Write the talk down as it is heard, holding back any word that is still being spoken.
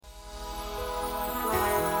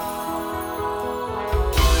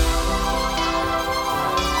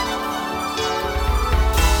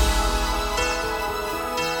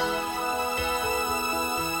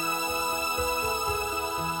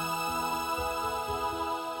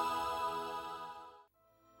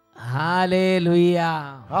Hallelujah,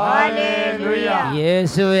 hallelujah.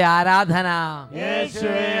 യേശുവേ ആരാധന,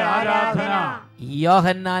 യേശുവേ ആരാധന.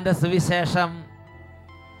 യോഹന്നാന്റെ സുവിശേഷം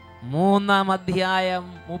 3-ാം അധ്യായം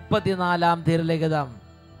 34-ാം തിരുലിഖിതം.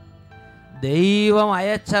 ദൈവം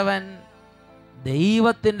അയച്ചവൻ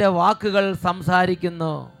ദൈവത്തിൻ്റെ വാക്കുകൾ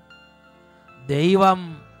സംസാരിക്കുന്നു. ദൈവം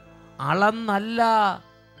അളന്നല്ല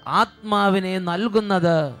ആത്മാവിനെ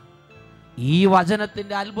നൽകുന്നത്. ഈ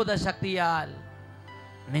വചനത്തിൻ്റെ അത്ഭുത ശക്തിയാൽ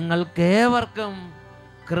നിങ്ങൾക്കേവർക്കും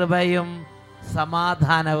കൃപയും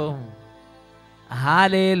സമാധാനവും.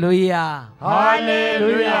 Hallelujah,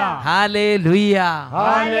 hallelujah, hallelujah,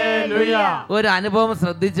 hallelujah. ഒരു അനുഭവം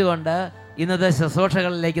ശ്രദ്ധിച്ചുകൊണ്ട് ഇന്നത്തെ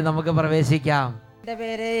ശുശ്രൂഷകളിലേക്ക് നമുക്ക് പ്രവേശിക്കാം. എൻ്റെ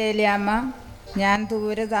പേര് ഏലിയാമ്മ. ഞാൻ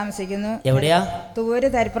തൂര് താമസിക്കുന്നു. എവിടെയാ? തൂര്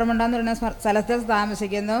തരിപ്പുറമുണ്ടെന്ന് പറയുന്ന സ്ഥലത്ത്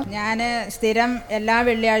താമസിക്കുന്നു. ഞാൻ സ്ഥിരം എല്ലാ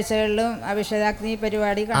വെള്ളിയാഴ്ചകളിലും അഭിഷേകാഗ്നി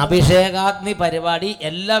പരിപാടി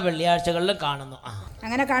എല്ലാ വെള്ളിയാഴ്ചകളിലും കാണുന്നു.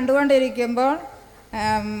 അങ്ങനെ കണ്ടുകൊണ്ടിരിക്കുമ്പോൾ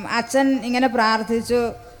അച്ഛൻ ഇങ്ങനെ പ്രാർത്ഥിച്ചു,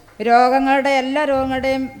 എല്ലാ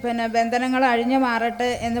രോഗങ്ങളുടെയും ബന്ധനങ്ങൾ അഴിഞ്ഞു മാറട്ടെ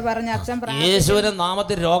എന്ന് പറഞ്ഞ് അച്ഛൻ യേശുവിന്റെ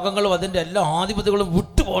നാമത്തിൽ രോഗങ്ങളും അതിന്റെ എല്ലാ ആധിപത്യങ്ങളും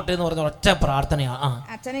വിട്ടുപോട്ടെ എന്ന് പറഞ്ഞ ഒറ്റ പ്രാർത്ഥനയാണ്.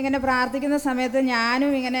 അച്ഛൻ ഇങ്ങനെ പ്രാർത്ഥിക്കുന്ന സമയത്ത്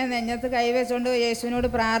ഞാനും ഇങ്ങനെ നെഞ്ഞത്ത് കൈവച്ചുകൊണ്ട് യേശുവിനോട്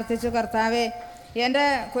പ്രാർത്ഥിച്ചു, കർത്താവേ, എൻ്റെ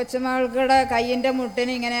കൊച്ചുമകൾക്കുടെ കയ്യിൻ്റെ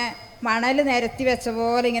മുട്ടിന് ഇങ്ങനെ മണൽ നിരത്തി വെച്ച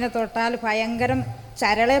പോലെ ഇങ്ങനെ തൊട്ടാൽ ഭയങ്കരം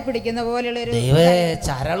ചരളെ പിടിക്കുന്ന പോലെയുള്ളൊരു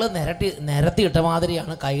ചരള് നിരത്തി ഇട്ട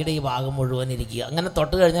മാതിരിയാണ് കൈയുടെ ഈ ഭാഗം മുഴുവൻ ഇരിക്കുക. അങ്ങനെ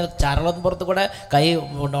തൊട്ട് കഴിഞ്ഞാൽ ചരളപ്പുറത്ത് കൂടെ കൈ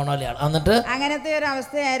കൊണ്ടുപോകണമല്ലാണ്. എന്നിട്ട് അങ്ങനത്തെ ഒരു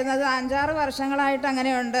അവസ്ഥയായിരുന്നു. അത് 5-6 വർഷങ്ങളായിട്ട്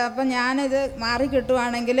അങ്ങനെയുണ്ട്. അപ്പം ഞാനിത് മാറി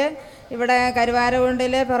കിട്ടുവാണെങ്കിൽ ഇവിടെ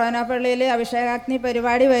കരുവാരകുണ്ടിലെ ഫൊറോനാപ്പള്ളിയിൽ അഭിഷേകാഗ്നി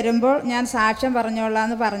പരിപാടി വരുമ്പോൾ ഞാൻ സാക്ഷ്യം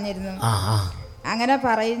പറഞ്ഞോളാന്ന് പറഞ്ഞിരുന്നു. അങ്ങനെ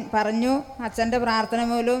പറഞ്ഞു. അച്ഛൻ്റെ പ്രാർത്ഥന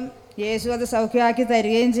മൂലം യേശു അത് സൗഖ്യമാക്കി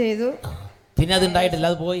തരികയും ചെയ്തു. പിന്നെ അത് ഉണ്ടായിട്ടില്ല,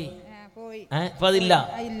 അത് പോയി. ഇപ്പൊ അതില്ല.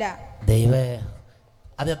 ദൈവേ,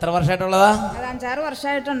 അത് എത്ര വർഷമായിട്ടുള്ളതാ? അത് 5-6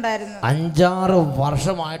 വർഷമായിട്ടുണ്ടായിരുന്നു. 5-6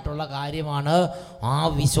 വർഷമായിട്ടുള്ള കാര്യമാണ്. ആ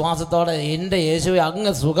വിശ്വാസത്തോടെ എൻ്റെ യേശുവെ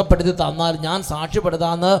അങ്ങ് സുഖപ്പെടുത്തി തന്നാൽ ഞാൻ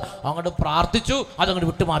സാക്ഷ്യപ്പെടുത്താന്ന് അങ്ങോട്ട് പ്രാർത്ഥിച്ചു. അതങ്ങോട്ട്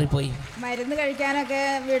വിട്ടുമാറിപ്പോയി. മരുന്ന് കഴിക്കാനൊക്കെ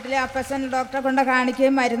വീട്ടിലെ അപ്പച്ചൻ ഡോക്ടറെ കൊണ്ട്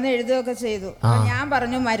കാണിക്കുകയും മരുന്ന് എഴുതുകയൊക്കെ ചെയ്തു. ഞാൻ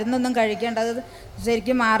പറഞ്ഞു, മരുന്നൊന്നും കഴിക്കേണ്ടത്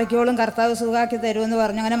ശരിക്കും മാറിക്കോളും, കർത്താവ് സുഖമാക്കി തരുമെന്ന്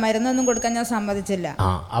പറഞ്ഞു. അങ്ങനെ മരുന്നൊന്നും കൊടുക്കാൻ ഞാൻ സമ്മതിച്ചില്ല.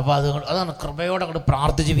 അപ്പോൾ അതാണ് കൃപയോടെ അങ്ങോട്ട്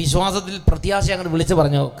പ്രാർത്ഥിച്ചു. വിശ്വാസത്തിൽ പ്രത്യാശ അങ്ങോട്ട് വിളിച്ച്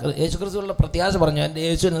പറഞ്ഞു, യേശു ക്രിസ്തുവിലുള്ള പ്രത്യാശ പറഞ്ഞു, എൻ്റെ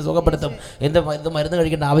യേശുവിനെ സുഖപ്പെടുത്തും, ഇത് മരുന്ന്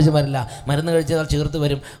കഴിക്കേണ്ട ആവശ്യം വരില്ല, മരുന്ന് കഴിച്ചാൽ ചേർത്ത്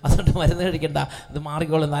വരും, അതുകൊണ്ട് മരുന്ന് കഴിക്കേണ്ട, ഇത്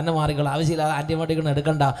മാറിക്കോളും, തന്നെ മാറിക്കോളും, ആവശ്യമില്ലാതെ ആൻറ്റിബയോട്ടിക്കൊന്നും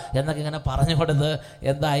എടുക്കണ്ട എന്നൊക്കെ ഇങ്ങനെ പറഞ്ഞു കൊടുത്ത്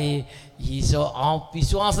എന്തായി, ഈശോ ആ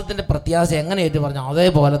വിശ്വാസത്തിൻ്റെ പ്രത്യാശ എങ്ങനെ ഏറ്റു പറഞ്ഞു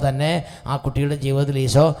അതേപോലെ തന്നെ ആ കുട്ടിയുടെ ജീവിതത്തിൽ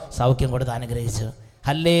ഈശോ സൗഖ്യം കൊടുത്ത് അനുഗ്രഹിച്ചു.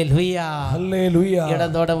 Hallelujah, hallelujah.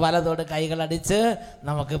 ഇടത്തോട് വലത്തോട് കൈകളടിച്ച്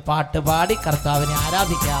നമുക്ക് പാട്ട് പാടി കർത്താവിനെ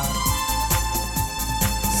ആരാധിക്കാം.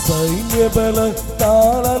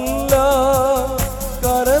 സൈന്യബലത്താലല്ല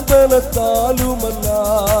കരബലത്താലുമല്ല,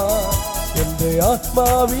 എൻ്റെ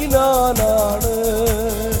ആത്മാവിനാലാണ്,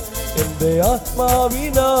 എൻ്റെ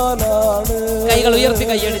ആത്മാവിനാലാണ്. കൈകൾ ഉയർത്തി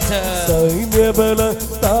കൈയടിച്ച്.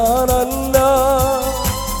 സൈന്യബലത്താലല്ല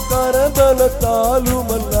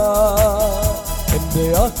കരബലത്താലുമല്ല, എൻ്റെ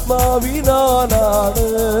ആത്മാവിനാലാണ്,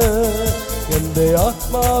 എൻ്റെ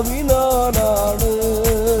ആത്മാവിനാലാണ്.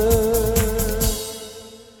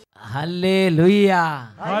 Hallelujah,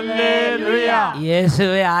 hallelujah.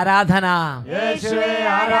 യേശുവേ ആരാധന, യേശുവേ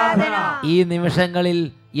ആരാധന. ഈ നിമിഷങ്ങളിൽ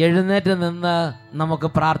എഴുന്നേറ്റ് നിന്ന് നമുക്ക്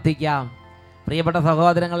പ്രാർത്ഥിക്കാം. പ്രിയപ്പെട്ട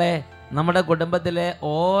സഹോദരങ്ങളെ, നമ്മുടെ കുടുംബത്തിലെ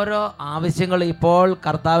ഓരോ ആവശ്യങ്ങളും ഇപ്പോൾ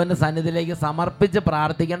കർത്താവിൻ്റെ സന്നിധിയിലേക്ക് സമർപ്പിച്ച്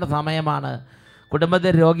പ്രാർത്ഥിക്കേണ്ട സമയമാണ്.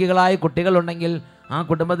 കുടുംബത്തിൽ രോഗികളായ കുട്ടികളുണ്ടെങ്കിൽ ആ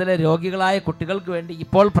കുടുംബത്തിലെ രോഗികളായ കുട്ടികൾക്ക് വേണ്ടി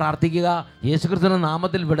ഇപ്പോൾ പ്രാർത്ഥിക്കുക. യേശുക്രിസ്തുവിന്റെ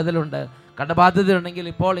നാമത്തിൽ വിടുതലുണ്ട്. കടബാധ്യതയുണ്ടെങ്കിൽ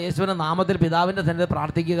ഇപ്പോൾ യേശുവിൻ്റെ നാമത്തിൽ പിതാവിൻ്റെ സന്നിധിയിൽ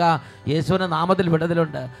പ്രാർത്ഥിക്കുക. യേശുവിൻ്റെ നാമത്തിൽ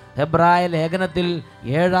വിടുതലുണ്ട്. ഹെബ്രായ ലേഖനത്തിൽ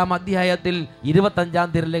 7-ാം അധ്യായത്തിൽ 25-ാം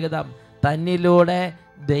തിരുലിഖിതം, തന്നിലൂടെ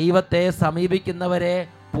ദൈവത്തെ സമീപിക്കുന്നവരെ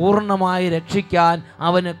പൂർണ്ണമായി രക്ഷിക്കാൻ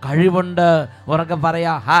അവന് കഴിവുണ്ട്. ഉറക്കെ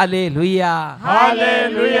പറയാ, ഹല്ലേലൂയ,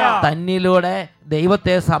 ഹല്ലേലൂയ. തന്നിലൂടെ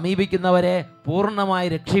ദൈവത്തെ സമീപിക്കുന്നവരെ പൂർണ്ണമായി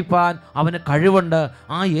രക്ഷിപ്പാൻ അവന് കഴിവുണ്ട്.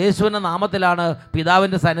 ആ യേശുവിൻ്റെ നാമത്തിലാണ്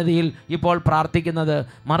പിതാവിൻ്റെ സന്നിധിയിൽ ഇപ്പോൾ പ്രാർത്ഥിക്കുന്നത്.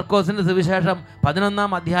 മർക്കോസിൻ്റെ സുവിശേഷം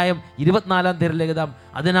 11-ാം അധ്യായം 24-ാം തിരുലിഖിതം,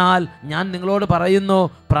 അതിനാൽ ഞാൻ നിങ്ങളോട് പറയുന്നു,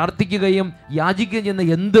 പ്രാർത്ഥിക്കുകയും യാചിക്കുകയും ചെയ്യുന്ന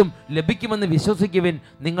എന്തും ലഭിക്കുമെന്ന് വിശ്വസിക്കുവിൻ,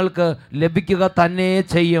 നിങ്ങൾക്ക് ലഭിക്കുക തന്നെ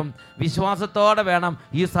ചെയ്യും. വിശ്വാസത്തോടെ വേണം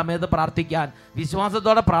ഈ സമയത്ത് പ്രാർത്ഥിക്കാൻ.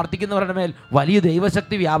 വിശ്വാസത്തോടെ പ്രാർത്ഥിക്കുന്നവരുടെ മേൽ വലിയ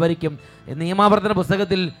ദൈവശക്തി വ്യാപരിക്കും. നിയമാവർത്തന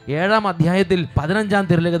പുസ്തകത്തിൽ 7-ാം അധ്യായത്തിൽ 15-ാം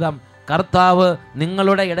തിരുലിഖിതം, കർത്താവ്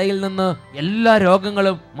നിങ്ങളുടെ ഇടയിൽ നിന്ന് എല്ലാ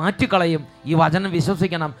രോഗങ്ങളും മാറ്റിക്കളയും, ഈ വചനം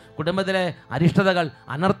വിശ്വസിക്കണം. കുടുംബത്തിലെ അരിഷ്ടതകൾ,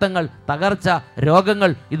 അനർത്ഥങ്ങൾ, തകർച്ച, രോഗങ്ങൾ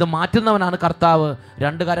ഇത് മാറ്റുന്നവനാണ് കർത്താവ്.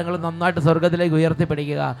 രണ്ട് കരങ്ങളും നന്നായിട്ട് സ്വർഗത്തിലേക്ക്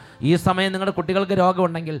ഉയർത്തിപ്പിടിക്കുക. ഈ സമയം നിങ്ങളുടെ കുട്ടികൾക്ക്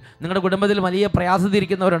രോഗമുണ്ടെങ്കിൽ, നിങ്ങളുടെ കുടുംബത്തിൽ വലിയ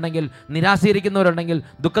പ്രയാസത്തിരിക്കുന്നവരുണ്ടെങ്കിൽ, നിരാശയിരിക്കുന്നവരുണ്ടെങ്കിൽ,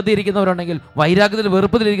 ദുഃഖത്തിരിക്കുന്നവരുണ്ടെങ്കിൽ, വൈരാഗ്യത്തിൽ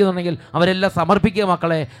വെറുപ്പത്തിലിരിക്കുന്നുണ്ടെങ്കിൽ അവരെല്ലാം സമർപ്പിക്കുക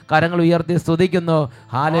മക്കളെ. കരങ്ങൾ ഉയർത്തി സ്തുതിക്കുന്നു.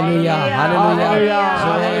 Hallelujah, hallelujah.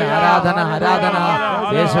 യേശുവേ ആരാധന, ആരാധന.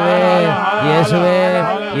 യേശുവേ, യേശുവേ,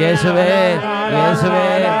 യേശുവേ, യേശുവേ,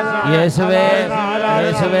 യേശുവേ,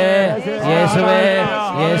 യേശുവേ, യേശുവേ,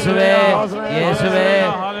 യേശുവേ, യേശുവേ,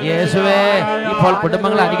 യേശുവേ. ഇപ്പോൾ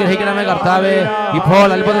കുടുംബങ്ങളെ അനുഗ്രഹിക്കണമേ കർത്താവേ. ഇപ്പോൾ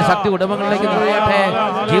അത്ഭുത ശക്തി കുടുംബങ്ങളിലേക്ക് നിറയട്ടെ,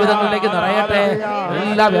 ജീവിതങ്ങളിലേക്ക് നിറയട്ടെ,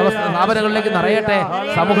 എല്ലാ സ്ഥാപനങ്ങളിലേക്ക് നിറയട്ടെ,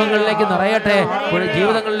 സമൂഹങ്ങളിലേക്ക് നിറയട്ടെ,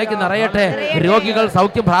 ജീവിതങ്ങളിലേക്ക് നിറയട്ടെ. രോഗികൾ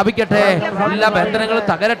സൗഖ്യം പ്രാപിക്കട്ടെ, എല്ലാ ബന്ധനങ്ങളും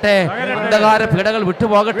തകരട്ടെ, അന്ധകാര പീഡകൾ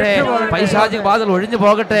വിട്ടുപോകട്ടെ, പൈശാചിക ബാധകൾ ഒഴിഞ്ഞു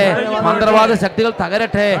പോകട്ടെ, മന്ത്രവാദ ശക്തികൾ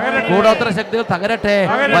തകരട്ടെ, കൂടോത്ര ശക്തികൾ തകരട്ടെ,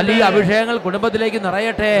 വലിയ അഭിഷേകങ്ങൾ കുടുംബത്തിലേക്ക്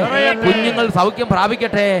നിറയട്ടെ, കുഞ്ഞുങ്ങൾ സൗഖ്യം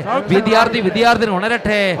പ്രാപിക്കട്ടെ, വിദ്യാർത്ഥിനി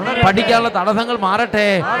ഉണരട്ടെ, പഠിക്കാനുള്ള തടസ്സങ്ങൾ മാറട്ടെ,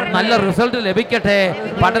 നല്ല റിസൾട്ട് ലഭിക്കട്ടെ,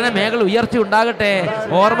 പഠന മേഖല ഉയർച്ച ഉണ്ടാകട്ടെ,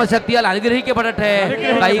 ഓർമ്മശക്തിയാൽ അനുഗ്രഹിക്കപ്പെടട്ടെ.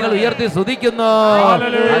 കൈകൾ ഉയർത്തി സ്തുതിക്കുന്നു.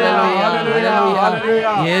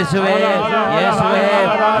 യേശുവേ, യേശുവേ,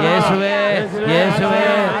 യേശുവേ, യേശുവേ,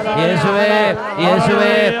 യേശുവേ,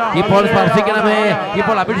 യേശുവേ. ഇപ്പോൾ സ്പർശിക്കണമേ,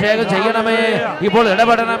 ഇപ്പോൾ അഭിഷേകം ചെയ്യണമേ, ഇപ്പോൾ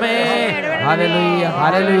ഇടപെടണമേ. Hallelujah,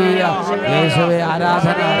 hallelujah. യേശുവേ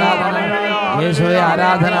ആരാധന, ആരാധന. യേശുവേ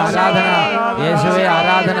ആരാധന, ആരാധന. യേശുവേ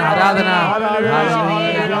ആരാധന, ആരാധന.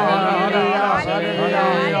 Hallelujah, hallelujah.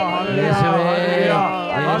 യേശുവേ,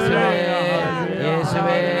 യേശുവേ,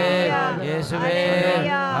 യേശുവേ, യേശുവേ.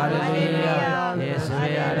 ഹല്ലേലൂയ. യേശുവേ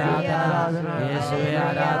ആരാധന, യേശുവേ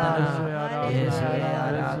ആരാധന, യേശുവേ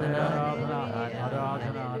ആരാധന.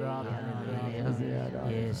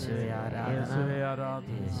 യേശുവേ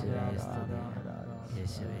ആരാധന, യേശുവേ സ്തുതി,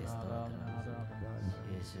 യേശുവേ സ്തോത്രം,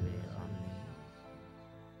 യേശുവേ നന്ദി.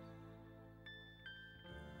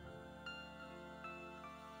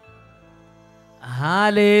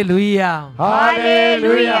 Hallelujah,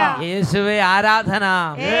 hallelujah. യേശുവേ ആരാധന,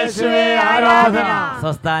 യേശുവേ ആരാധന.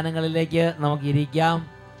 സ്വസ്ഥാനങ്ങളിലേക്ക് നമുക്ക് ഇരിക്കാം.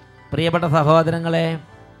 പ്രിയപ്പെട്ട സഹോദരങ്ങളെ,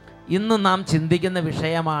 ഇന്ന് നാം ചിന്തിക്കുന്ന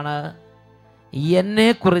വിഷയമാണ്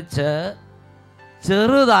എന്നെക്കുറിച്ച്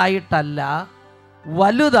ചെറുതായിട്ടല്ല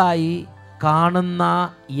വലുതായി കാണുന്ന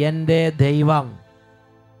എൻ്റെ ദൈവം.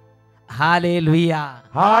 Hallelujah,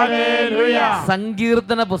 hallelujah.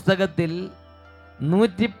 സങ്കീർത്തന പുസ്തകത്തിൽ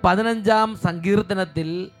 115 സങ്കീർത്തനത്തിൽ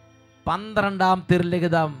 12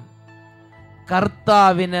 തിരുലിഖിതം,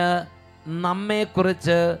 കർത്താവിന്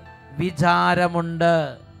നമ്മെക്കുറിച്ച് വിചാരമുണ്ട്,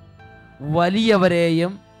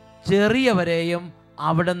 വലിയവരെയും ചെറിയവരെയും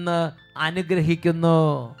അവിടുന്ന് അനുഗ്രഹിക്കുന്നു.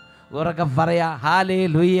 ഉറക്കെ പറയാ,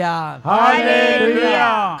 ഹല്ലേലൂയ, ഹല്ലേലൂയ.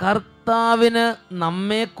 കർത്താവിന്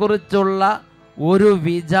നമ്മെക്കുറിച്ചുള്ള ഒരു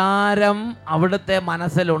വിചാരം അവിടുത്തെ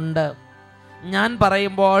മനസ്സിലുണ്ട്. ഞാൻ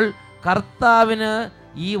പറയുമ്പോൾ കർത്താവിന്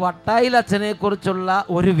ഈ വട്ടായിലച്ഛനെ കുറിച്ചുള്ള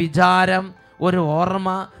ഒരു വിചാരം, ഒരു ഓർമ്മ,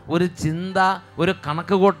 ഒരു ചിന്ത, ഒരു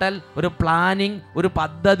കണക്കുകൂട്ടൽ, ഒരു പ്ലാനിങ്, ഒരു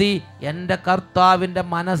പദ്ധതി എൻ്റെ കർത്താവിൻ്റെ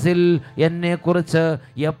മനസ്സിൽ എന്നെക്കുറിച്ച്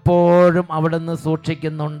എപ്പോഴും അവിടുന്ന്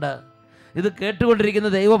സൂക്ഷിക്കുന്നുണ്ട്. ഇത് കേട്ടുകൊണ്ടിരിക്കുന്ന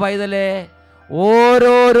ദൈവ പൈതലേ,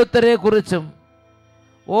 ഓരോരുത്തരെക്കുറിച്ചും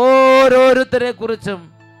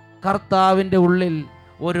കർത്താവിൻ്റെ ഉള്ളിൽ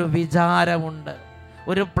ഒരു വിചാരമുണ്ട്,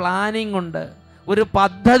 ഒരു പ്ലാനിംഗ് ഉണ്ട്, ഒരു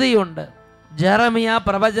പദ്ധതിയുണ്ട്. ജെറമിയ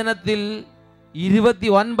പ്രവചനത്തിൽ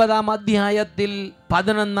 29 അധ്യായത്തിൽ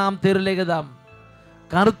 11 തിരുലിഖിതം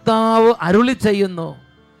കർത്താവ് അരുളി ചെയ്യുന്നു,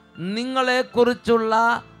 നിങ്ങളെക്കുറിച്ചുള്ള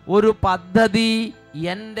ഒരു പദ്ധതി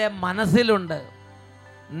എൻ്റെ മനസ്സിലുണ്ട്.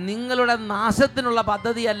 നിങ്ങളുടെ നാശത്തിനുള്ള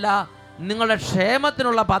പദ്ധതിയല്ല, നിങ്ങളുടെ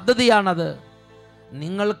ക്ഷേമത്തിനുള്ള പദ്ധതിയാണത്.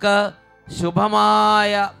 നിങ്ങൾക്ക്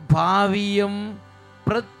ശുഭമായ ഭാവിയും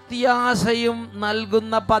പ്രത്യാശയും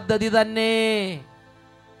നൽകുന്ന പദ്ധതി തന്നെ.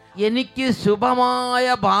 എനിക്ക് ശുഭമായ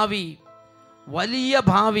ഭാവി, വലിയ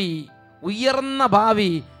ഭാവി, ഉയർന്ന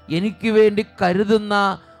ഭാവി എനിക്ക് വേണ്ടി കരുതുന്ന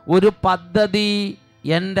ഒരു പദ്ധതി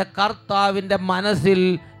എൻ്റെ കർത്താവിൻ്റെ മനസ്സിൽ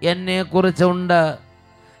എന്നെക്കുറിച്ചുണ്ട്.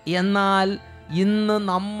 എന്നാൽ ഇന്ന്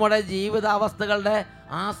നമ്മുടെ ജീവിതാവസ്ഥകളുടെ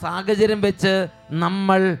ആ സാഹചര്യം വെച്ച്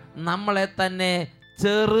നമ്മളെ തന്നെ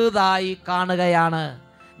ചെറുതായി കാണുകയാണ്.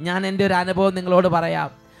 ഞാൻ എൻ്റെ ഒരു അനുഭവം നിങ്ങളോട് പറയാം.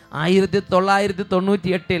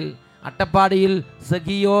 1998 അട്ടപ്പാടിയിൽ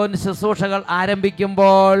സഖിയോൻ ശുശ്രൂഷകൾ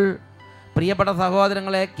ആരംഭിക്കുമ്പോൾ, പ്രിയപ്പെട്ട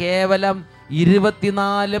സഹോദരങ്ങളെ, കേവലം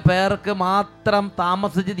 24 പേർക്ക് മാത്രം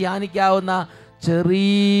താമസിച്ച് ധ്യാനിക്കാവുന്ന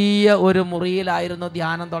ചെറിയ ഒരു മുറിയിലായിരുന്നു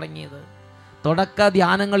ധ്യാനം തുടങ്ങിയത്. തുടക്ക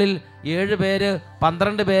ധ്യാനങ്ങളിൽ 7 പേര്,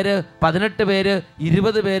 12 പേര്, 18 പേര്,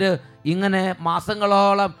 20 പേര്, ഇങ്ങനെ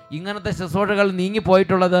മാസങ്ങളോളം ഇങ്ങനത്തെ ശുശ്രൂഷകൾ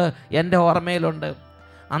നീങ്ങിപ്പോയിട്ടുള്ളത് എൻ്റെ ഓർമ്മയിലുണ്ട്.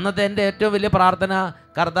 അന്നത്തെ എൻ്റെ ഏറ്റവും വലിയ പ്രാർത്ഥന,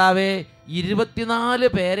 കർത്താവേ 24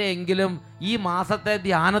 പേരെയെങ്കിലും ഈ മാസത്തെ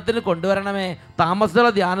ധ്യാനത്തിന് കൊണ്ടുവരണമേ,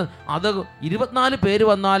 താമസമുള്ള ധ്യാനം. അത് 24 പേര്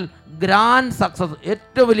വന്നാൽ ഗ്രാൻഡ് സക്സസ്,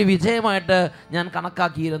 ഏറ്റവും വലിയ വിജയമായിട്ട് ഞാൻ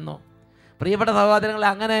കണക്കാക്കിയിരുന്നു. പ്രിയപ്പെട്ട സഹോദരങ്ങളെ,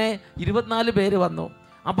 അങ്ങനെ 24 പേര് വന്നു.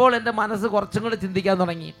 അപ്പോൾ എൻ്റെ മനസ്സ് കുറച്ചും കൂടെ ചിന്തിക്കാൻ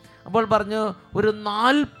തുടങ്ങി. അപ്പോൾ പറഞ്ഞു, ഒരു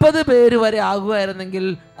 40 പേര് വരെ ആകുമായിരുന്നെങ്കിൽ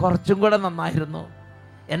കുറച്ചും കൂടെ നന്നായിരുന്നു.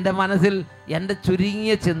 എൻ്റെ മനസ്സിൽ എൻ്റെ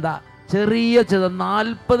ചുരുങ്ങിയ ചിന്ത, ചെറിയ ചിന്ത,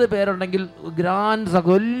 40 പേരുണ്ടെങ്കിൽ ഗ്രാൻഡ്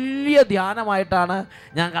വലിയ ധ്യാനമായിട്ടാണ്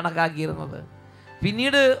ഞാൻ കണക്കാക്കിയിരുന്നത്.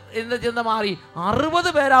 പിന്നീട് എൻ്റെ ചിന്ത മാറി, 60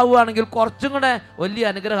 പേരാവുകയാണെങ്കിൽ കുറച്ചും കൂടെ വലിയ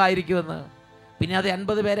അനുഗ്രഹമായിരിക്കുമെന്ന്. പിന്നെ അത്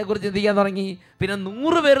 80 പേരെക്കുറിച്ച് ചിന്തിക്കാൻ തുടങ്ങി. പിന്നെ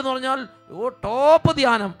 100 പേരെന്ന് പറഞ്ഞാൽ ടോപ്പ്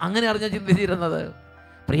ധ്യാനം, അങ്ങനെയാണ് ഞാൻ ചിന്തിച്ചിരുന്നത്.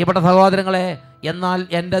 പ്രിയപ്പെട്ട സഹോദരങ്ങളെ, എന്നാൽ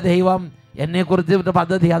എൻ്റെ ദൈവം എന്നെക്കുറിച്ച്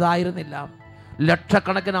പദ്ധതി അതായിരുന്നില്ല.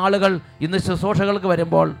 ലക്ഷക്കണക്കിന് ആളുകൾ ഇന്ന് ശുശ്രൂഷകൾക്ക്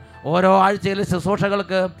വരുമ്പോൾ, ഓരോ ആഴ്ചയിലെ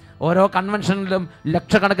ശുശ്രൂഷകൾക്ക്, ഓരോ കൺവെൻഷനിലും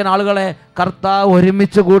ലക്ഷക്കണക്കിന് ആളുകളെ കർത്താവ്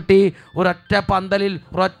ഒരുമിച്ച് കൂട്ടി ഒരൊറ്റ പന്തലിൽ,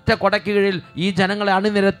 ഒരൊറ്റ കൊടയ്ക്ക് കീഴിൽ ഈ ജനങ്ങളെ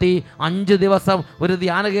അണിനിരത്തി 5 ദിവസം ഒരു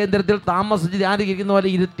ധ്യാന കേന്ദ്രത്തിൽ താമസിച്ച് ധ്യാനിക്കുന്ന പോലെ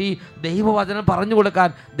ഇരുത്തി ദൈവവചനം പറഞ്ഞു കൊടുക്കാൻ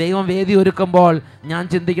ദൈവം വേദി ഒരുക്കുമ്പോൾ ഞാൻ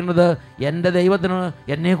ചിന്തിക്കുന്നത്, എൻ്റെ ദൈവത്തിന്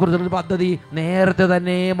എന്നെക്കുറിച്ചുള്ളൊരു പദ്ധതി നേരത്തെ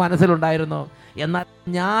തന്നെ മനസ്സിലുണ്ടായിരുന്നു. എന്നാൽ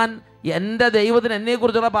ഞാൻ എൻ്റെ ദൈവത്തിന്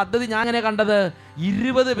എന്നെക്കുറിച്ചുള്ള പദ്ധതി ഞാൻ എങ്ങനെ കണ്ടത്?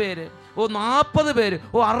 20 പേര്, 40 പേര്,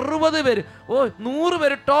 60 പേര്, 100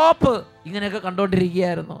 പേര് ടോപ്പ്, ഇങ്ങനെയൊക്കെ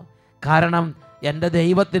കണ്ടുകൊണ്ടിരിക്കുകയായിരുന്നു. കാരണം എൻ്റെ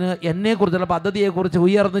ദൈവത്തിന് എന്നെക്കുറിച്ചുള്ള പദ്ധതിയെക്കുറിച്ച്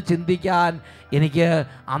ഉയർന്ന് ചിന്തിക്കാൻ എനിക്ക്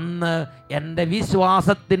അന്ന് എൻ്റെ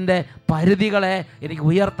വിശ്വാസത്തിൻ്റെ പരിധികളെ എനിക്ക്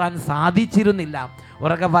ഉയർത്താൻ സാധിച്ചിരുന്നില്ല.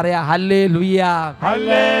 ഉറക്കെ പറയാ, hallelujah,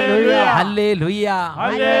 hallelujah, hallelujah,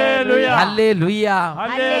 hallelujah, hallelujah.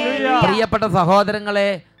 Hallelujah. പ്രിയപ്പെട്ട സഹോദരങ്ങളെ,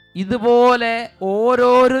 ഇതുപോലെ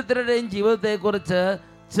ഓരോരുത്തരുടെയും ജീവിതത്തെക്കുറിച്ച്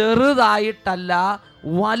ചെറുതായിട്ടല്ല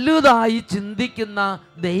വലുതായി ചിന്തിക്കുന്ന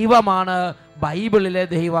ദൈവമാണ് ബൈബിളിലെ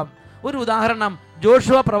ദൈവം. ഒരു ഉദാഹരണം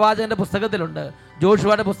ജോഷുവ പ്രവാചകന്റെ പുസ്തകത്തിലുണ്ട്.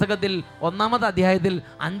 ജോഷുവയുടെ പുസ്തകത്തിൽ 1-ാമത്തെ അധ്യായത്തിൽ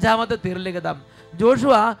 5-ാമത്തെ തിരുലിഖിതം.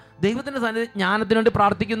 ജോഷുവ ദൈവത്തിൻ്റെ സന്നിധി ജ്ഞാനത്തിന് വേണ്ടി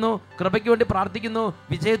പ്രാർത്ഥിക്കുന്നു, കൃപയ്ക്ക് വേണ്ടി പ്രാർത്ഥിക്കുന്നു,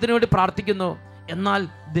 വിജയത്തിന് വേണ്ടി പ്രാർത്ഥിക്കുന്നു. എന്നാൽ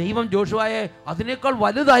ദൈവം ജോഷുവയെ അതിനേക്കാൾ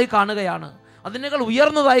വലുതായി കാണുകയാണ്, അതിനേക്കാൾ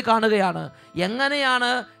ഉയർന്നതായി കാണുകയാണ്. എങ്ങനെയാണ്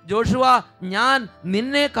ജോഷുവ ഞാൻ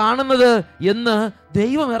നിന്നെ കാണുന്നത് എന്ന്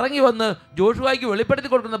ദൈവം ഇറങ്ങി വന്ന് ജോഷുവയ്ക്ക് വെളിപ്പെടുത്തി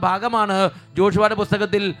കൊടുക്കുന്ന ഭാഗമാണ് ജോഷുവയുടെ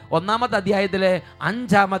പുസ്തകത്തിൽ 1-ാമത്തെ അധ്യായത്തിലെ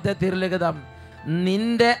 5-ാമത്തെ തിരുലിഖിതം.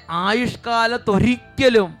 നിന്റെ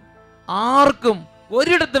ആയുഷ്കാലത്തൊരിക്കലും ആർക്കും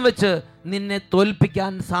ഒരിടത്തും വെച്ച് നിന്നെ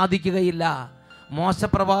തോൽപ്പിക്കാൻ സാധിക്കുകയില്ല.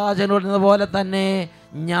 മോശപ്രവാചകനോട് പോലെ തന്നെ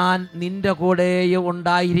ഞാൻ നിന്റെ കൂടെയും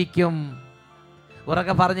ഉണ്ടായിരിക്കും.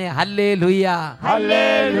 ഉറക്കെ പറഞ്ഞേ, ഹല്ലേലൂയ,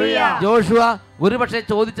 ഹല്ലേലൂയ. ജോഷുവ ഒരുപക്ഷെ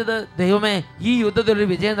ചോദിച്ചത്, ദൈവമേ ഈ യുദ്ധത്തിലൊരു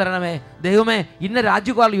വിജയം തരണമേ, ദൈവമേ ഇന്ന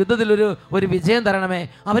രാജ്യക്കാരുടെ യുദ്ധത്തിലൊരു വിജയം തരണമേ,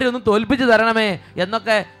 അവരെ ഒന്ന് തോൽപ്പിച്ച് തരണമേ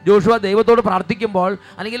എന്നൊക്കെ ജോഷുവ ദൈവത്തോട് പ്രാർത്ഥിക്കുമ്പോൾ,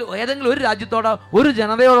 അല്ലെങ്കിൽ ഏതെങ്കിലും ഒരു രാജ്യത്തോടോ ഒരു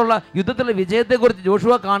ജനതയോടുള്ള യുദ്ധത്തിലുള്ള വിജയത്തെക്കുറിച്ച്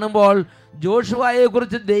ജോഷുവ കാണുമ്പോൾ,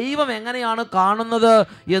 ജോഷുവയെക്കുറിച്ച് ദൈവം എങ്ങനെയാണ് കാണുന്നത്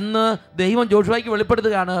എന്ന് ദൈവം ജോഷുവയ്ക്ക്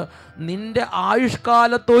വെളിപ്പെടുത്തുകയാണ്. നിന്റെ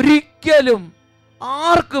ആയുഷ്കാലത്തൊരിക്കലും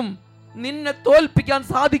ആർക്കും നിന്നെ തോൽപ്പിക്കാൻ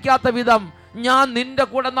സാധിക്കാത്ത വിധം ഞാൻ നിന്റെ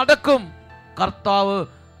കൂടെ നടക്കും. കർത്താവ്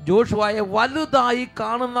ജോഷുവയെ വലുതായി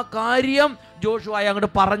കാണുന്ന കാര്യം ജോഷുവയെ അങ്ങോട്ട്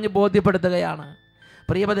പറഞ്ഞ് ബോധ്യപ്പെടുത്തുകയാണ്.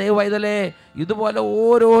 പ്രിയ ദൈവവൈതലേ, ഇതുപോലെ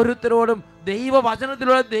ഓരോരുത്തരോടും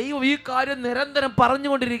ദൈവവചനത്തിലൂടെ ദൈവം ഈ കാര്യം നിരന്തരം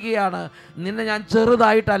പറഞ്ഞുകൊണ്ടിരിക്കുകയാണ്. നിന്നെ ഞാൻ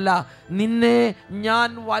ചെറുതായിട്ടല്ല, നിന്നെ ഞാൻ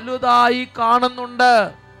വലുതായി കാണുന്നുണ്ട്.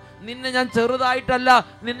 നിന്നെ ഞാൻ ചെറുതായിട്ടല്ല,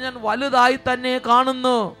 നിന്നെ ഞാൻ വലുതായി തന്നെ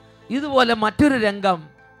കാണുന്നു. ഇതുപോലെ മറ്റൊരു രംഗം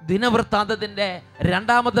ദിനവൃത്താന്തത്തിൻ്റെ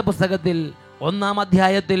 2-ാമത്തെ പുസ്തകത്തിൽ 1-ാം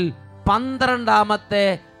അധ്യായത്തിൽ 12-ാമത്തെ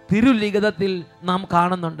തിരുലിഖിതത്തിൽ നാം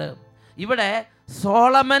കാണുന്നുണ്ട്. ഇവിടെ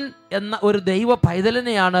സോളമൻ എന്ന ഒരു ദൈവ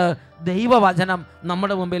പൈതലിനെയാണ് ദൈവവചനം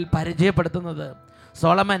നമ്മുടെ മുമ്പിൽ പരിചയപ്പെടുത്തുന്നത്.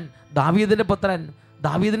 സോളമൻ ദാവീദിന്റെ പുത്രൻ,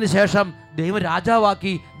 ദാവീദിന് ശേഷം ദൈവം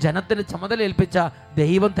രാജാവാക്കി ജനത്തിന് ചുമതലയേൽപ്പിച്ച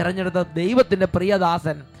ദൈവം തിരഞ്ഞെടുത്ത ദൈവത്തിൻ്റെ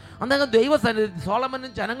പ്രിയദാസൻ. അദ്ദേഹം ദൈവസന്നിധി, സോളമനും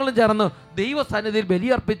ജനങ്ങളും ചേർന്ന് ദൈവസന്നിധിയിൽ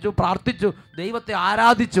ബലിയർപ്പിച്ചു, പ്രാർത്ഥിച്ചു, ദൈവത്തെ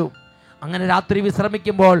ആരാധിച്ചു. അങ്ങനെ രാത്രി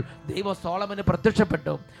വിശ്രമിക്കുമ്പോൾ ദൈവം സോളമന്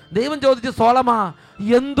പ്രത്യക്ഷപ്പെട്ടു. ദൈവം ചോദിച്ചു, സോളമാ,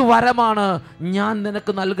 എന്തു വരമാണ് ഞാൻ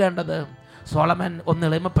നിനക്ക് നൽകേണ്ടത്? സോളമൻ ഒന്ന്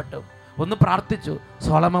എളിമപ്പെട്ടു, ഒന്ന് പ്രാർത്ഥിച്ചു.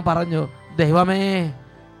 സോളമൻ പറഞ്ഞു, ദൈവമേ,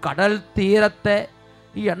 കടൽ തീരത്തെ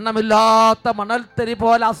ഈ എണ്ണമില്ലാത്ത മണൽത്തരി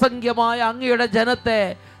പോലെ അസംഖ്യമായ അങ്ങയുടെ ജനത്തെ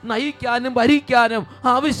നയിക്കാനും ഭരിക്കാനും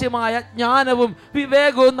ആവശ്യമായ ജ്ഞാനവും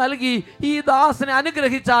വിവേകവും നൽകി ഈ ദാസനെ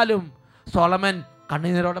അനുഗ്രഹിച്ചാലും. സോളമൻ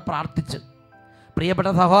കണ്ണീരോടെ പ്രാർത്ഥിച്ചു. പ്രിയപ്പെട്ട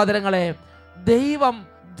സഹോദരങ്ങളെ, ദൈവം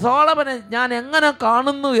സോളമനെ ഞാൻ എങ്ങനെ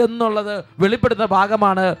കാണുന്നു എന്നുള്ളത് വെളിപ്പെടുത്തുന്ന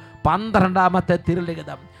ഭാഗമാണ് 12-ാമത്തെ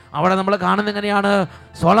തിരുലിഖിതം. അവിടെ നമ്മൾ കാണുന്നത് എങ്ങനെയാണ്?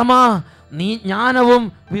 സോളമാ, നീ ജ്ഞാനവും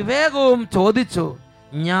വിവേകവും ചോദിച്ചു,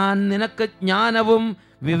 ഞാൻ നിനക്ക് ജ്ഞാനവും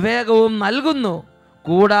വിവേകവും നൽകുന്നു.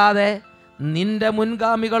 കൂടാതെ നിന്റെ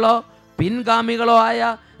മുൻഗാമികളോ പിൻഗാമികളോ ആയ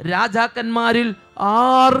രാജാക്കന്മാരിൽ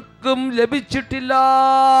ആർക്കും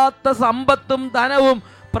ലഭിച്ചിട്ടില്ലാത്ത സമ്പത്തും ധനവും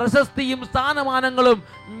പ്രശസ്തിയും സ്ഥാനമാനങ്ങളും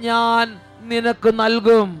ഞാൻ നിനക്ക്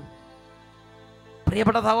നൽകും.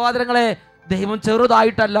 പ്രിയപ്പെട്ട സഹോദരങ്ങളെ, ദൈവം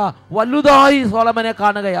ചെറുതായിട്ടല്ല വലുതായി സോളമനെ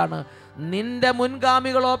കാണുകയാണ്. നിന്റെ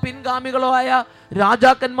മുൻഗാമികളോ പിൻഗാമികളോ ആയ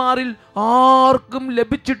രാജാക്കന്മാരിൽ ആർക്കും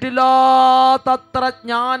ലഭിച്ചിട്ടില്ലാത്തത്ര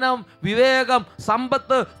ജ്ഞാനം, വിവേകം,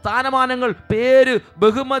 സമ്പത്ത്, സ്ഥാനമാനങ്ങൾ, പേര്,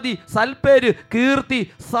 ബഹുമതി, സൽപ്പേര്, കീർത്തി,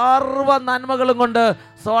 സർവ നന്മകളും കൊണ്ട്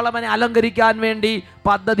സോളമനെ അലങ്കരിക്കാൻ വേണ്ടി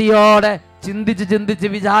പദ്ധതിയോടെ ചിന്തിച്ച്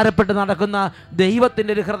വിചാരപ്പെട്ട് നടക്കുന്ന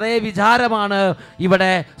ദൈവത്തിൻ്റെ ഒരു ഹൃദയ വിചാരമാണ്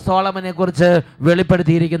ഇവിടെ സോളമനെ കുറിച്ച്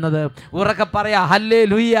വെളിപ്പെടുത്തിയിരിക്കുന്നത്. ഉറക്കെ പറയാ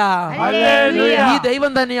ഹല്ലേലൂയ. ഈ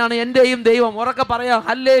ദൈവം തന്നെയാണ് എന്റെയും ദൈവം. ഉറക്കെ പറയാ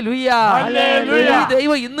ഹല്ലേലൂയ. ഈ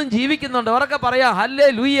ദൈവം ഇന്നും ജീവിക്കുന്നുണ്ട്. ഉറക്കെ പറയാ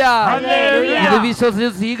ഹല്ലേലൂയ. ഇത് വിശ്വസിച്ച്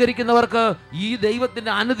സ്വീകരിക്കുന്നവർക്ക് ഈ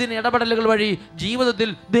ദൈവത്തിന്റെ അനുദിന ഇടപെടലുകൾ വഴി ജീവിതത്തിൽ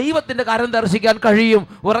ദൈവത്തിന്റെ കരം ദർശിക്കാൻ കഴിയും.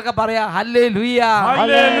 ഉറക്കെ പറയാ ഹല്ലേലൂയ.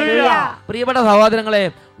 പ്രിയപ്പെട്ട സഹോദരങ്ങളെ,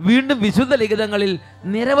 വീണ്ടും വിശുദ്ധ ലിഖിതങ്ങളിൽ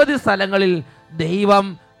നിരവധി സ്ഥലങ്ങളിൽ ദൈവം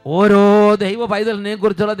ഓരോ ദൈവ പൈതലിനെ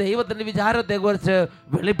കുറിച്ചുള്ള ദൈവത്തിൻ്റെ വിചാരത്തെക്കുറിച്ച്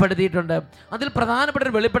വെളിപ്പെടുത്തിയിട്ടുണ്ട്. അതിൽ പ്രധാനപ്പെട്ട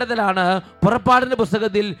ഒരു വെളിപ്പെടുത്തലാണ് പുറപ്പാടിൻ്റെ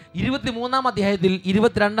പുസ്തകത്തിൽ 23-ാം അധ്യായത്തിൽ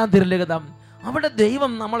 22-ാം തിരുലിഖിതം. അവിടെ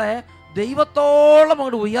ദൈവം നമ്മളെ ദൈവത്തോളം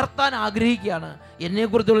അങ്ങോട്ട് ഉയർത്താൻ ആഗ്രഹിക്കുകയാണ്.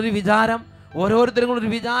 എന്നെക്കുറിച്ചുള്ളൊരു വിചാരം, ഓരോരുത്തരും കൂടെ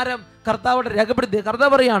ഒരു വിചാരം കർത്താവിടെ രേഖപ്പെടുത്തി.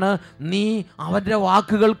 കർത്താവ് പറയാണ്, നീ അവൻ്റെ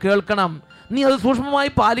വാക്കുകൾ കേൾക്കണം, നീ അത് സൂക്ഷ്മമായി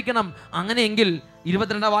പാലിക്കണം. അങ്ങനെയെങ്കിൽ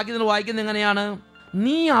 22-ാം വാക്യത്തിൽ വായിക്കുന്നത് എങ്ങനെയാണ്?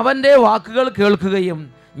 നീ അവൻ്റെ വാക്കുകൾ കേൾക്കുകയും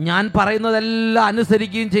ഞാൻ പറയുന്നതെല്ലാം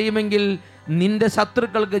അനുസരിക്കുകയും ചെയ്യുമെങ്കിൽ നിന്റെ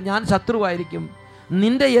ശത്രുക്കൾക്ക് ഞാൻ ശത്രുവായിരിക്കും,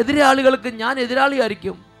 നിന്റെ എതിരാളികൾക്ക് ഞാൻ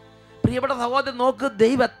എതിരാളിയായിരിക്കും. പ്രിയപ്പെട്ട സഹോദരൻ, നോക്ക്,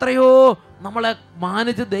 ദൈവം എത്രയോ നമ്മളെ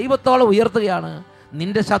മാനിച്ച് ദൈവത്തോളം ഉയർത്തുകയാണ്.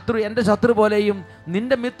 നിന്റെ ശത്രു എൻ്റെ ശത്രു പോലെയും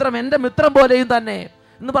നിന്റെ മിത്രം എൻ്റെ മിത്രം പോലെയും തന്നെ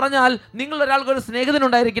എന്ന് പറഞ്ഞാൽ, നിങ്ങൾ ഒരാൾക്കൊരു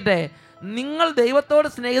സ്നേഹിതനുണ്ടായിരിക്കട്ടെ, നിങ്ങൾ ദൈവത്തോട്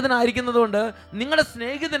സ്നേഹിതനായിരിക്കുന്നത് കൊണ്ട് നിങ്ങളുടെ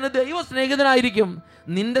സ്നേഹിതന് ദൈവ സ്നേഹിതനായിരിക്കും.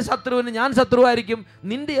 നിന്റെ ശത്രുവിന് ഞാൻ ശത്രുവായിരിക്കും,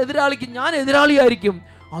 നിന്റെ എതിരാളിക്ക് ഞാൻ എതിരാളിയായിരിക്കും.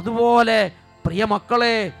 അതുപോലെ പ്രിയ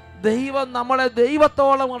മക്കളെ, ദൈവം നമ്മളെ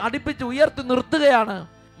ദൈവത്തോളം അടുപ്പിച്ച് ഉയർത്തി നിർത്തുകയാണ്.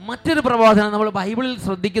 മറ്റൊരു പ്രബോധനം നമ്മൾ ബൈബിളിൽ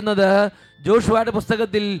ശ്രദ്ധിക്കുന്നത് ജോഷുവയുടെ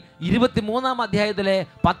പുസ്തകത്തിൽ 23-ാം അധ്യായത്തിലെ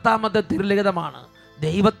 10-ാമത്തെ തിരുലിഖിതമാണ്.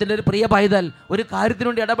 ദൈവത്തിൻ്റെ ഒരു പ്രിയ പൈതൽ ഒരു കാര്യത്തിനു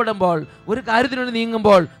വേണ്ടി ഇടപെടുമ്പോൾ, ഒരു കാര്യത്തിനു വേണ്ടി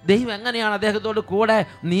നീങ്ങുമ്പോൾ ദൈവം എങ്ങനെയാണ് അദ്ദേഹത്തോട് കൂടെ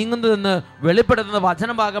നീങ്ങുന്നതെന്ന് വെളിപ്പെടുത്തുന്ന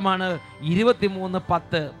വചനഭാഗമാണ്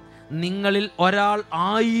 23:10. നിങ്ങളിൽ ഒരാൾ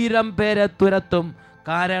 1000 പേരെ തുരത്തും,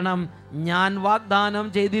 കാരണം ഞാൻ വാഗ്ദാനം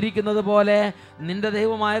ചെയ്തിരിക്കുന്നത് പോലെ നിന്റെ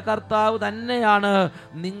ദൈവമായ കർത്താവ് തന്നെയാണ്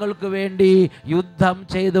നിങ്ങൾക്ക് വേണ്ടി യുദ്ധം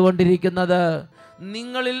ചെയ്തുകൊണ്ടിരിക്കുന്നത്.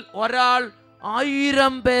 നിങ്ങളിൽ ഒരാൾ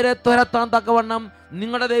 1000 പേരെ തുരത്താൻ തക്കവണ്ണം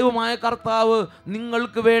നിങ്ങളുടെ ദൈവമായ കർത്താവ്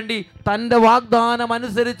നിങ്ങൾക്ക് വേണ്ടി തൻ്റെ വാഗ്ദാനം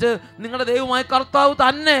അനുസരിച്ച് നിങ്ങളുടെ ദൈവമായ കർത്താവ്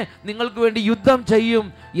തന്നെ നിങ്ങൾക്ക് വേണ്ടി യുദ്ധം ചെയ്യും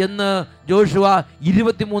എന്ന് ജോഷുവ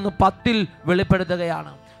 23:10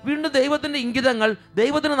 വെളിപ്പെടുത്തുകയാണ്. വീണ്ടും ദൈവത്തിൻ്റെ ഇംഗിതങ്ങൾ,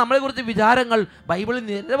 ദൈവത്തിന് നമ്മളെക്കുറിച്ച് വിചാരങ്ങൾ ബൈബിളിൽ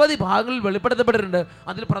നിരവധി ഭാഗങ്ങളിൽ വെളിപ്പെടുത്തപ്പെട്ടിട്ടുണ്ട്.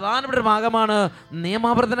 അതിൽ പ്രധാനപ്പെട്ട ഒരു ഭാഗമാണ്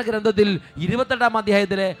നിയമാവർത്തന ഗ്രന്ഥത്തിൽ 28-ാം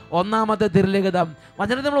അധ്യായത്തിലെ 1-ാമത്തെ തിരുലിഖിതം.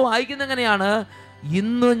 വചനത്തിൽ നമ്മൾ വായിക്കുന്നത് എങ്ങനെയാണ്?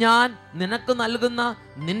 ഇന്നു ഞാൻ നിനക്ക് നൽകുന്ന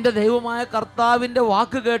നിന്റെ ദൈവമായ കർത്താവിൻ്റെ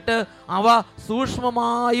വാക്ക് കേട്ട് അവ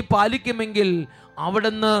സൂക്ഷ്മമായി പാലിക്കുമെങ്കിൽ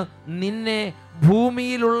അവിടുന്ന് നിന്നെ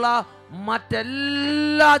ഭൂമിയിലുള്ള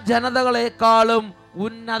മറ്റെല്ലാ ജനതകളെക്കാളും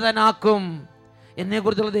ഉന്നതനാക്കും.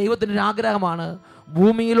 എന്നെക്കുറിച്ചുള്ള ദൈവത്തിൻ്റെ ഒരു ആഗ്രഹമാണ്,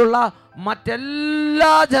 ഭൂമിയിലുള്ള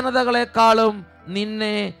മറ്റെല്ലാ ജനതകളെക്കാളും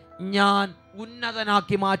നിന്നെ ഞാൻ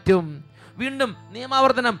ഉന്നതനാക്കി മാറ്റും. വീണ്ടും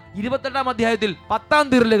നിയമാവർത്തനം 28-ാം അധ്യായത്തിൽ 10-ാം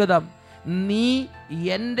തിരുലിഖിതം. നീ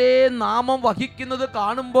എൻ്റെ നാമം വഹിക്കുന്നത്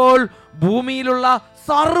കാണുമ്പോൾ ഭൂമിയിലുള്ള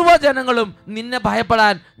സർവ്വജനങ്ങളും നിന്നെ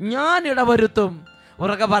ഭയപ്പെടാൻ ഞാൻ ഇടവരുത്തും.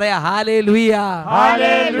 ഉറക്കെ പറയാ ഹല്ലേലൂയ.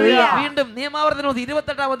 വീണ്ടും നിയമാവർത്തനം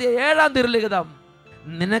 28-ാം അധ്യായം 7-ാം തിരുലിഖിതം.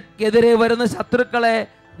 നിനക്കെതിരെ വരുന്ന ശത്രുക്കളെ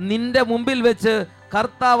നിന്റെ മുമ്പിൽ വെച്ച്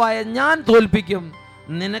കർത്താവായ ഞാൻ തോൽപ്പിക്കും.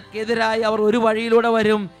 നിനക്കെതിരായി അവർ ഒരു വഴിയിലൂടെ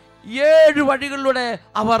വരും, 7 വഴികളിലൂടെ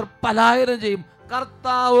അവർ പലായനം ചെയ്യും.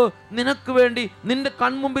 കർത്താവ് നിനക്ക് വേണ്ടി നിന്റെ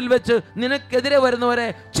കൺമുമ്പിൽ വെച്ച് നിനക്കെതിരെ വരുന്നവരെ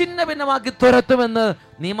ഛിന്ന ഭിന്നമാക്കി തുരത്തുമെന്ന്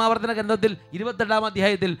നിയമാവർത്തന ഗ്രന്ഥത്തിൽ 28-ാം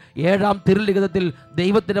അധ്യായത്തിൽ 7-ാം തിരുലിഖിതത്തിൽ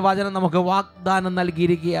ദൈവത്തിൻ്റെ വചനം നമുക്ക് വാഗ്ദാനം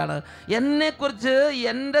നൽകിയിരിക്കുകയാണ്. എന്നെക്കുറിച്ച്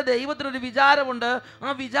എൻ്റെ ദൈവത്തിനൊരു വിചാരമുണ്ട്.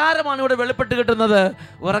 ആ വിചാരമാണ് ഇവിടെ വെളിപ്പെട്ട് കിട്ടുന്നത്.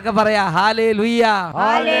 ഉറക്കെ പറയാ ഹല്ലേലൂയ.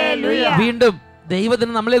 വീണ്ടും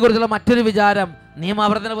ദൈവത്തിന് നമ്മളെക്കുറിച്ചുള്ള മറ്റൊരു വിചാരം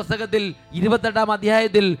നിയമാവർത്തന പുസ്തകത്തിൽ 28-ാം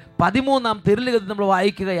അധ്യായത്തിൽ 13-ാം തിരുലിഖിതത്തിൽ നമ്മൾ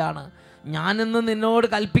വായിക്കുകയാണ്. ഞാനിന്ന് നിന്നോട്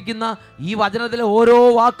കൽപ്പിക്കുന്ന ഈ വചനത്തിലെ ഓരോ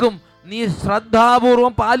വാക്കും നീ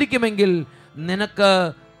ശ്രദ്ധാപൂർവം പാലിക്കുമെങ്കിൽ നിനക്ക്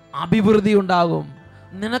അഭിവൃദ്ധി ഉണ്ടാകും,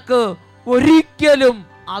 നിനക്ക് ഒരിക്കലും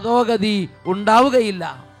അധോഗതി ഉണ്ടാവുകയില്ല.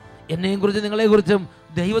 എന്നെയും കുറിച്ച് നിങ്ങളെക്കുറിച്ചും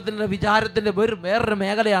ദൈവത്തിൻ്റെ വിചാരത്തിൻ്റെ വേറൊരു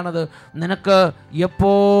മേഖലയാണത്. നിനക്ക്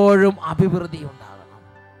എപ്പോഴും അഭിവൃദ്ധി ഉണ്ടാകണം.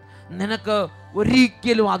 നിനക്ക്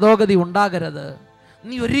ഒരിക്കലും അധോഗതി ഉണ്ടാകരുത്.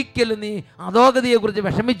 നീ ഒരിക്കലും നീ അധോഗതിയെക്കുറിച്ച്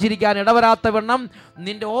വിഷമിച്ചിരിക്കാൻ ഇടവരാത്ത വണ്ണം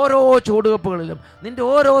നിൻ്റെ ഓരോ ചുവടുവെപ്പുകളിലും, നിൻ്റെ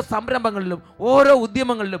ഓരോ സംരംഭങ്ങളിലും, ഓരോ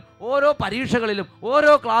ഉദ്യമങ്ങളിലും, ഓരോ പരീക്ഷകളിലും,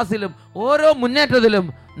 ഓരോ ക്ലാസ്സിലും, ഓരോ മുന്നേറ്റത്തിലും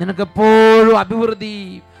നിനക്കെപ്പോഴും അഭിവൃദ്ധി,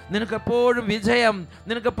 നിനക്കെപ്പോഴും വിജയം,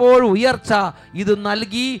 നിനക്കെപ്പോഴും ഉയർച്ച ഇത്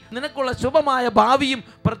നൽകി നിനക്കുള്ള ശുഭമായ ഭാവിയും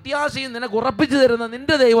പ്രത്യാശയും നിനക്ക് ഉറപ്പിച്ചു തരുന്ന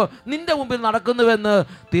നിന്റെ ദൈവം നിന്റെ മുമ്പിൽ നടക്കുന്നുവെന്ന്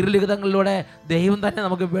തിരുലിഖിതങ്ങളിലൂടെ ദൈവം തന്നെ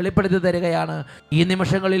നമുക്ക് വെളിപ്പെടുത്തി തരികയാണ്. ഈ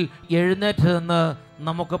നിമിഷങ്ങളിൽ എഴുന്നേറ്റ് നിന്ന്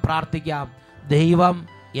നമുക്ക് പ്രാർത്ഥിക്കാം. ദൈവം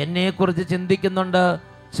എന്നെക്കുറിച്ച് ചിന്തിക്കുന്നുണ്ട്.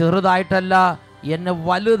 ചെറുതായിട്ടല്ല, എന്നെ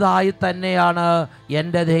വലുതായി തന്നെയാണ്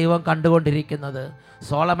എൻ്റെ ദൈവം കണ്ടുകൊണ്ടിരിക്കുന്നത്.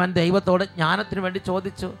 സോളമൻ ദൈവത്തോട് ജ്ഞാനത്തിന് വേണ്ടി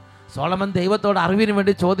ചോദിച്ചു. സോളമൻ ദൈവത്തോട് അറിവിന്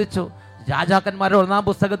വേണ്ടി ചോദിച്ചു. രാജാക്കന്മാരുടെ 1-ാം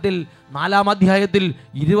പുസ്തകത്തിൽ 4-ാം അധ്യായത്തിൽ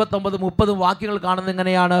 29-30 വാക്യങ്ങൾ കാണുന്നത്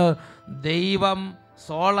ഇങ്ങനെയാണ്: ദൈവം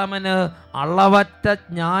സോളമന് അളവറ്റ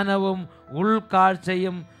ജ്ഞാനവും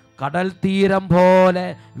ഉൾക്കാഴ്ചയും കടൽ തീരം പോലെ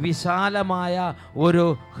വിശാലമായ ഒരു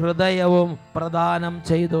ഹൃദയവും പ്രദാനം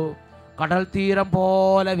ചെയ്തു. കടൽ തീരം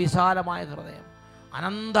പോലെ വിശാലമായ ഹൃദയം,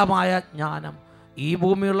 അനന്തമായ ജ്ഞാനം. ഈ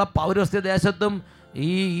ഭൂമിയുള്ള പൗരസ്ത്യ ദേശത്തും ഈ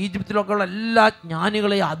ഈജിപ്തിലൊക്കെയുള്ള എല്ലാ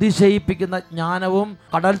ജ്ഞാനികളെയും അതിശയിപ്പിക്കുന്ന ജ്ഞാനവും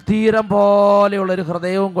കടൽ തീരം പോലെയുള്ളൊരു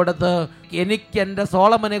ഹൃദയവും കൊടുത്ത് എനിക്ക് എൻ്റെ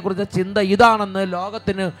സോളമനെ കുറിച്ച് ചിന്ത ഇതാണെന്ന്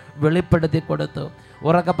ലോകത്തിന് വെളിപ്പെടുത്തി കൊടുത്തു.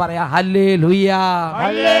 ഉറക്കെ പറയാ ഹല്ലേലൂയ,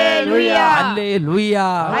 ഹല്ലേലൂയ, ഹല്ലേലൂയ,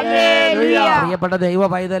 ഹല്ലേലൂയ. പ്രിയപ്പെട്ട ദൈവ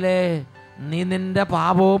പൈതലേ, നീ നിന്റെ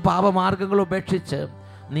പാപവും പാപമാർഗങ്ങളും ഉപേക്ഷിച്ച്,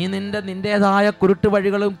 നീ നിന്റേതായ കുരുട്ട്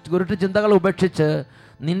വഴികളും കുരുട്ട് ചിന്തകളും ഉപേക്ഷിച്ച്,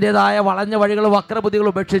 നിന്റേതായ വളഞ്ഞ വഴികളും വക്രബുദ്ധികൾ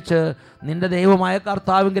ഉപേക്ഷിച്ച് നിന്റെ ദൈവമായ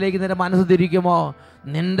കർത്താവിലേക്ക് നിന്റെ മനസ്സ് തിരിക്കുമോ?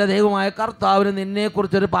 നിന്റെ ദൈവമായ കർത്താവിന്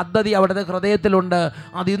നിന്നെക്കുറിച്ചൊരു പദ്ധതി അവിടുത്തെ ഹൃദയത്തിലുണ്ട്.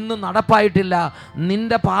 അതിന്നും നടപ്പായിട്ടില്ല.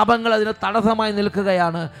 നിന്റെ പാപങ്ങൾ അതിന് തടസ്സമായി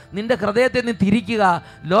നിൽക്കുകയാണ്. നിന്റെ ഹൃദയത്തെ നീ തിരിക്കുക.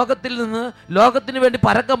 ലോകത്തിൽ നിന്ന് ലോകത്തിന് വേണ്ടി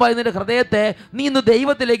പരക്കമായി നിന്റെ ഹൃദയത്തെ നീ ഇന്ന്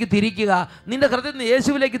ദൈവത്തിലേക്ക് തിരിക്കുക. നിന്റെ ഹൃദയത്തിൽ നിന്ന്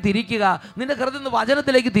യേശുവിലേക്ക് തിരിക്കുക. നിന്റെ ഹൃദയത്തിൽ നിന്ന്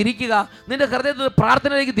വചനത്തിലേക്ക് തിരിക്കുക. നിന്റെ ഹൃദയത്തിൽ നിന്ന്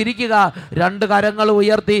പ്രാർത്ഥനയിലേക്ക് തിരിക്കുക. 2 കരങ്ങൾ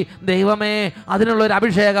ഉയർത്തി, ദൈവമേ, അതിനുള്ള ഒരു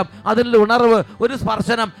അഭിഷേകം, അതിനുള്ള ഉണർവ്, ഒരു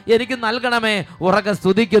സ്പർശനം എനിക്ക് നൽകണമേ. ഉറക്കെ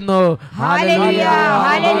സ്തുതിക്കുന്നു. ഹല്ലേലൂയ,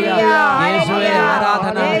 യേശുവേ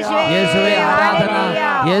ആരാധന, യേശുവേ ആരാധന,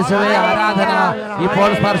 യേശുവേ ആരാധന. ഇപ്പോൾ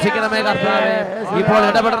സ്പർശിക്കണമേ കർത്താവേ, ഇപ്പോൾ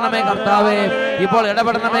ഇടപെടണമേ കർത്താവേ, ഇപ്പോൾ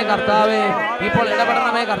ഇടപെടണമേ കർത്താവേ, ഇപ്പോൾ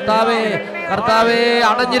ഇടപെടണമേ കർത്താവേ. കർത്താവേ,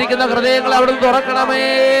 അടഞ്ഞിരിക്കുന്ന ഹൃദയങ്ങളെ അവിടുന്ന് തുറക്കണമേ.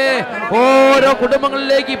 ഓരോ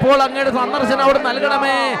കുടുംബങ്ങളിലേക്ക് ഇപ്പോൾ അങ്ങയുടെ സന്ദർശനം അവിടെ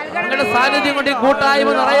നൽകണമേ. അങ്ങയുടെ സാന്നിധ്യം കൊണ്ട് ഈ കൂട്ടായ്മ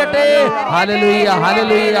നിറയട്ടെ. Hallelujah,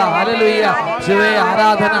 hallelujah, hallelujah. യേശുവേ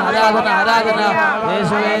ആരാധന, ആരാധന, ആരാധന.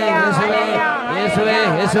 യേശുവേ, യേശുവേ, യേശുവേ,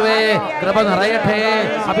 യേശുവേ. കൃപ നിറയട്ടെ,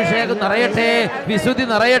 അഭിഷേകം നിറയട്ടെ, വിശുദ്ധി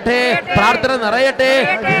നിറയട്ടെ, പ്രാർത്ഥന നിറയട്ടെ,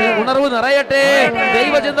 ഉണർവ് നിറയട്ടെ,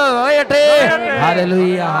 ദൈവചിന്ത നിറയട്ടെ.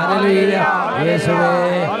 Hallelujah, hallelujah. യേശുവേ,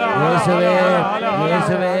 യേശുവേ,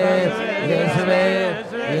 യേശുവേ, യേശുവേ,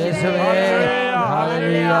 യേശുവേ.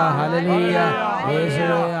 Hallelujah, hallelujah.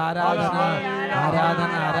 യേശുവേ ആരാധന,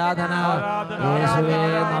 ആരാധന, ആരാധന. യേശുവേ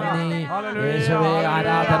നന്ദി, യേശുവേ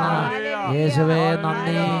ആരാധന, യേശുവേ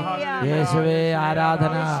നന്ദി, യേശുവേ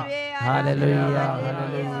ആരാധന. Hallelujah,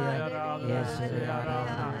 hallelujah. യേശുവേ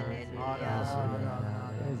ആരാധന.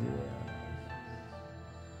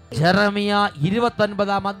 ജെറമിയ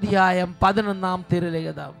 29-ാം അധ്യായം 11-ാം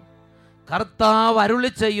തിരുലിഖിതം. കർത്താവ്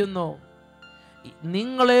അരുളി ചെയ്യുന്നു,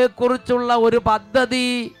 നിങ്ങളെക്കുറിച്ചുള്ള ഒരു പദ്ധതി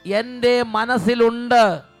എൻ്റെ മനസ്സിലുണ്ട്.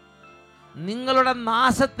 നിങ്ങളുടെ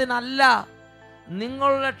നാശത്തിനല്ല,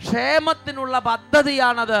 നിങ്ങളുടെ ക്ഷേമത്തിനുള്ള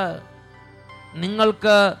പദ്ധതിയാണത്.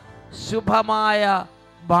 നിങ്ങൾക്ക് ശുഭമായ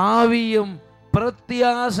ഭാവിയും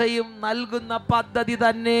പ്രത്യാശയും നൽകുന്ന പദ്ധതി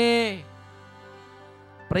തന്നെ.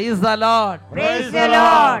 Praise the Lord, Praise the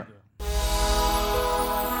Lord.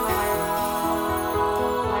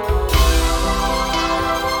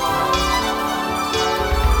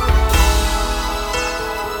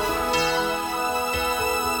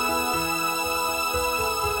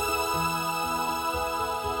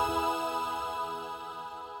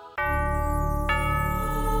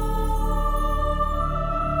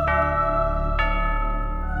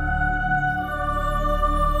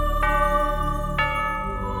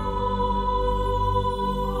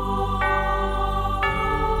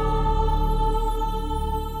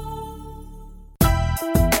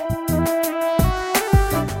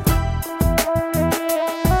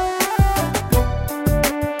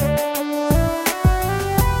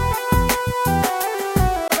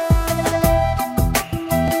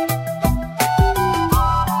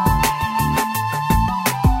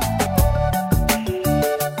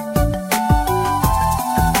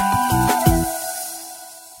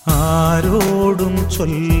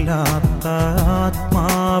 ചൊല്ലാത്ത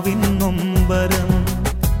ആത്മാവിൻ നൊമ്പരം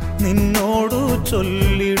നിന്നോടു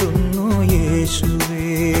ചൊല്ലിടുന്നു യേശുവേ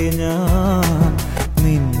ഞാൻ,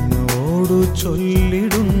 നിന്നോടു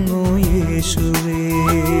ചൊല്ലിടുന്നു യേശുവേ.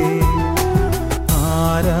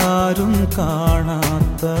 ആരാരും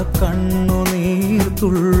കാണാത്ത കണ്ണുനീർ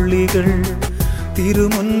തുള്ളികൾ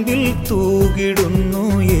തിരുമുൻപിൽ തൂകിടുന്നു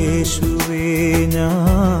യേശുവേ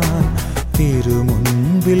ഞാൻ,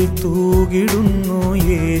 തിരുമുൻപിൽ തൂകിടുന്നു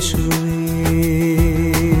യേശുവേ.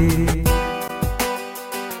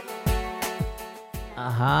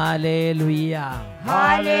 Hallelujah,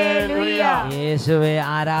 hallelujah. യേശുവേ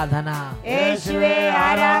ആരാധന. യേശുവേ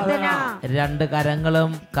ആരാധന. രണ്ട്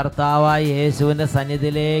കരങ്ങളും കർത്താവായ യേശുവിൻ്റെ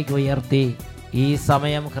സന്നിധിയിലേക്ക് ഉയർത്തി ഈ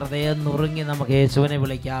സമയം ഹൃദയം നുറുങ്ങി നമുക്ക് യേശുവിനെ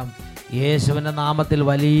വിളിക്കാം. യേശുവിൻ്റെ നാമത്തിൽ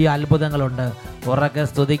വലിയ അത്ഭുതങ്ങളുണ്ട്. ഉറക്കെ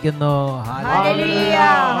സ്തുതിക്കുന്നു. Hallelujah,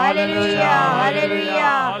 hallelujah, hallelujah,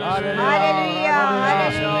 hallelujah,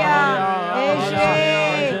 hallelujah. യേശുവേ,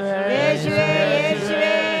 യേശുവേ, യേശുവേ.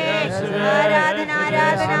 ആരാധന,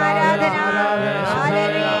 ആരാധന, ആരാധന.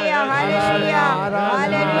 Hallelujah, hallelujah,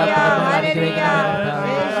 hallelujah, hallelujah.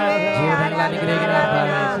 യേശുവേ, ജീവിതങ്ങൾ അനുഗ്രഹിക്കുന്ന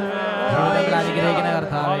കർത്താവേ, ജീവിതങ്ങൾ അനുഗ്രഹിക്കുന്ന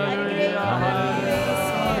കർത്താവേ.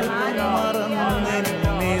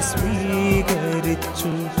 മറന്നെന്നെ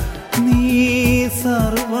സ്വീകരിച്ചു, നീ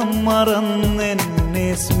സർവം മറന്നെന്നെ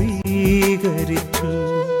സ്വീകരിച്ചു.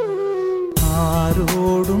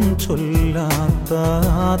 ആരോടും ചൊല്ലാത്ത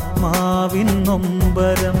ആത്മാവിൻ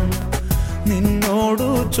നൊമ്പരം നിന്നോടു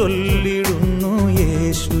ചൊല്ലിടുന്നു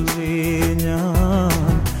യേശുവേ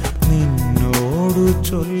ഞാൻ, നിന്നോടു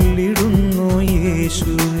ചൊല്ലിടുന്നു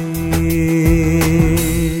യേശുവേ.